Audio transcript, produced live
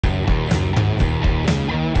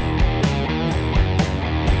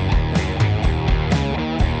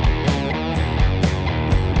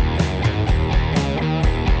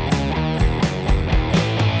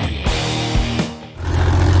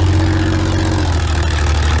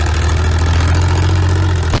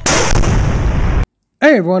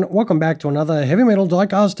Hey everyone, welcome back to another Heavy Metal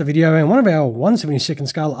Diecast video and one of our 1/72nd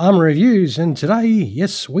scale armor reviews. And today,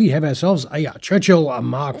 yes, we have ourselves a Churchill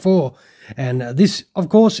Mk.IV. And this, of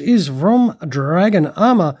course, is from Dragon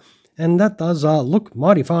Armor. And that does look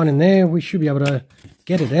mighty fine in there. We should be able to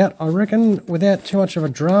get it out, I reckon, without too much of a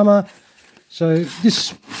drama. So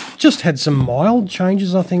this just had some mild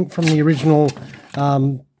changes, I think, from the original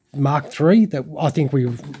Mark III. That I think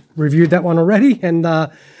we reviewed that one already. And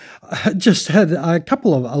just had a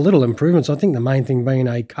couple of little improvements. I think the main thing being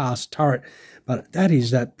a cast turret, but that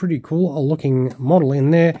is that pretty cool looking model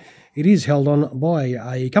in there. It is held on by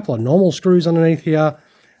a couple of normal screws underneath here.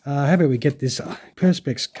 How about we get this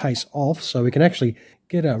Perspex case off so we can actually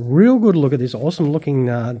get a real good look at this awesome looking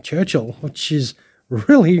Churchill, which is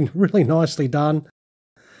really, really nicely done.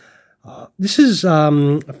 This is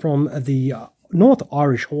from the North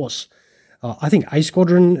Irish Horse. I think A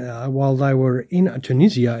Squadron, while they were in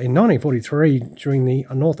Tunisia in 1943 during the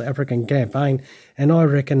North African campaign, and I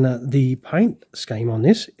reckon the paint scheme on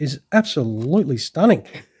this is absolutely stunning.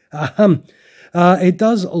 It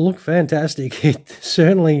does look fantastic. It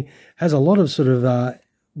certainly has a lot of sort of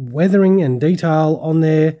weathering and detail on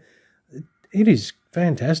there. It is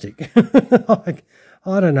fantastic.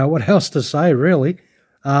 I don't know what else to say, really.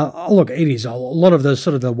 Look, it is a lot of the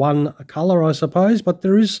sort of the one colour, I suppose, but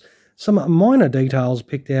there is some minor details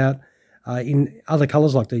picked out in other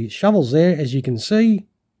colours, like the shovels there, as you can see,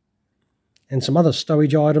 and some other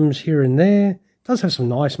stowage items here and there. It does have some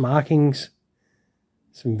nice markings,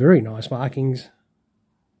 some very nice markings.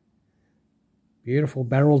 Beautiful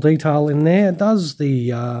barrel detail in there. It does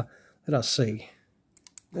the, let us see.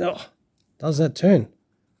 Oh, does that turn?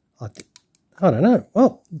 I don't know.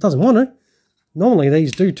 Well, it doesn't want to. Normally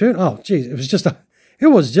these do turn. Oh, geez, it was just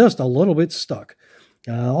a little bit stuck.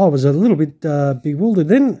 I was a little bit bewildered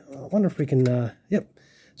then. I wonder if we can, yep.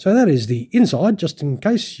 So that is the inside, just in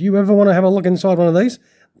case you ever want to have a look inside one of these.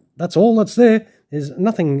 That's all that's there. There's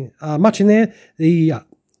nothing much in there. The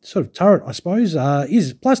sort of turret, I suppose,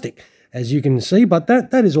 is plastic, as you can see, but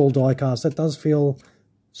that is all die cast. That does feel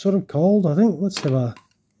sort of cold, I think. Let's have a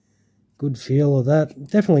good feel of that.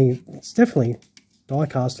 It's definitely die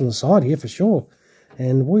cast on the side here for sure.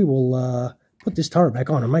 And we will put this turret back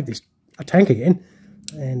on and make this a tank again.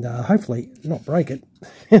 And hopefully not break it.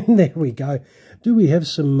 And there we go. Do we have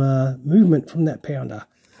some movement from that pounder?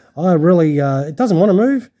 I really, it doesn't want to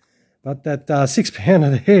move, but that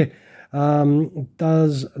 6-pounder there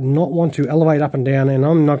does not want to elevate up and down, and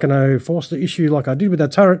I'm not going to force the issue like I did with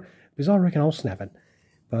that turret, because I reckon I'll snap it.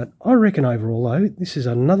 But I reckon overall, though, this is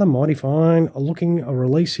another mighty fine looking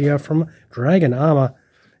release here from Dragon Armor.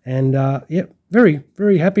 And, yep, very,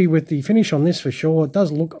 very happy with the finish on this for sure. It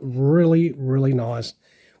does look really, really nice.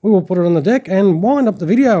 We will put it on the deck and wind up the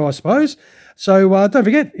video, I suppose. So don't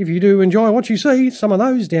forget, if you do enjoy what you see, some of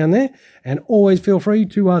those down there. And always feel free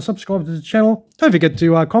to subscribe to the channel. Don't forget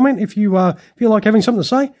to comment if you feel like having something to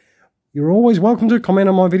say. You're always welcome to comment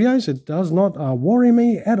on my videos. It does not worry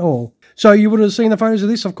me at all. So you would have seen the photos of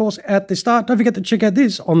this, of course, at the start. Don't forget to check out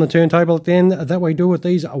this on the turntable at the end. That we do with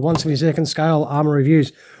these 1/72nd scale armor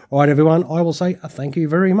reviews. All right, everyone, I will say thank you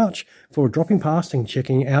very much for dropping past and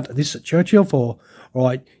checking out this Churchill 4. All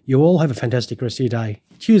right, you all have a fantastic rest of your day.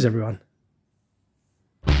 Cheers, everyone.